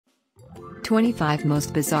25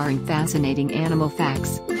 Most Bizarre and Fascinating Animal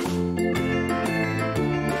Facts. 1.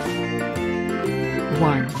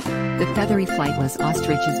 The feathery flightless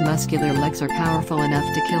ostrich's muscular legs are powerful enough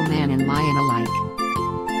to kill man and lion alike.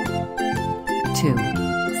 2.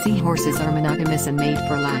 Seahorses are monogamous and made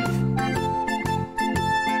for life.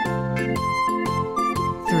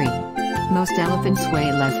 3. Most elephants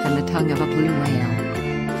weigh less than the tongue of a blue whale.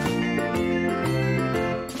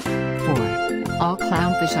 4. All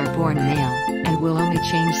clownfish are born male, and will only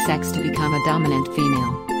change sex to become a dominant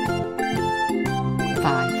female.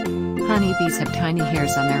 5. Honeybees have tiny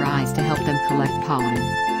hairs on their eyes to help them collect pollen.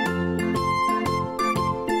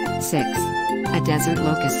 6. A desert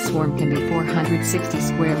locust swarm can be 460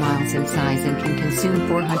 square miles in size and can consume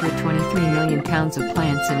 423 million pounds of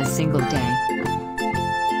plants in a single day.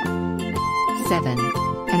 7.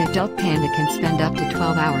 An adult panda can spend up to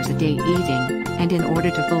 12 hours a day eating, and in order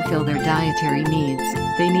to fulfill their dietary needs,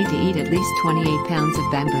 they need to eat at least 28 pounds of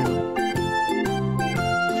bamboo.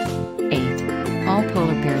 8. All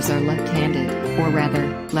polar bears are left-handed, or rather,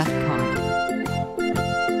 left-pawed.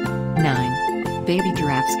 9. Baby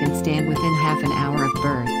giraffes can stand within half an hour of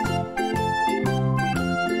birth.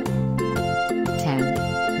 10.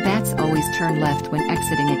 Bats always turn left when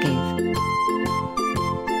exiting a cave.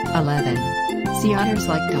 11. Sea otters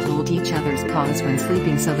like to hold each other's paws when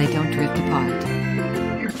sleeping so they don't drift apart.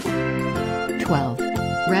 12.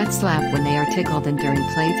 Rats slap when they are tickled and during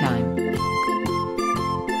playtime.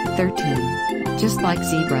 13. Just like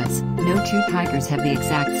zebras, no two tigers have the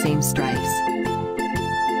exact same stripes.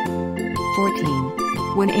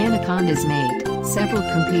 14. When anacondas mate, several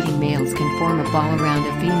competing males can form a ball around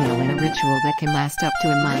a female in a ritual that can last up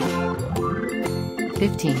to a month.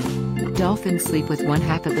 15. Dolphins sleep with one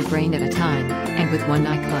half of the brain at a time, and with one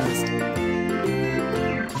eye closed.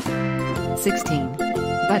 16.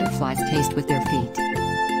 Butterflies taste with their feet.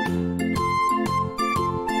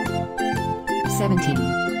 17.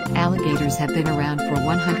 Alligators have been around for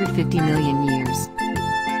 150 million years.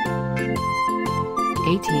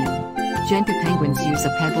 18. Genta penguins use a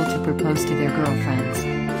pebble to propose to their girlfriends.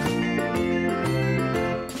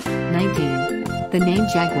 19. The name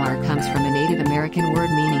jaguar comes from a Native American word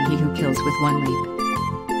meaning he who kills with one leap.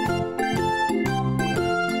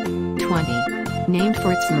 20. Named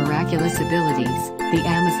for its miraculous abilities, the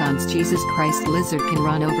Amazon's Jesus Christ lizard can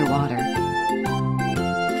run over water.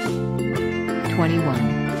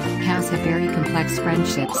 21. Cows have very complex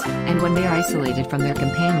friendships, and when they are isolated from their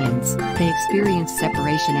companions, they experience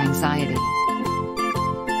separation anxiety.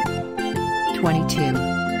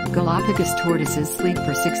 22. Galapagos tortoises sleep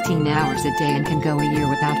for 16 hours a day and can go a year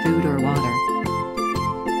without food or water.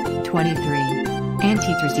 23.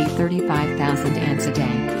 Anteaters eat 35,000 ants a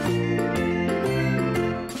day.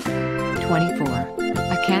 24.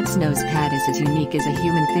 A cat's nose pad is as unique as a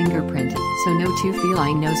human fingerprint, so no two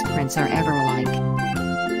feline nose prints are ever alike.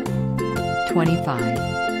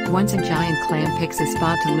 25. Once a giant clam picks a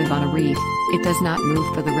spot to live on a reef, it does not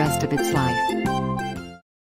move for the rest of its life.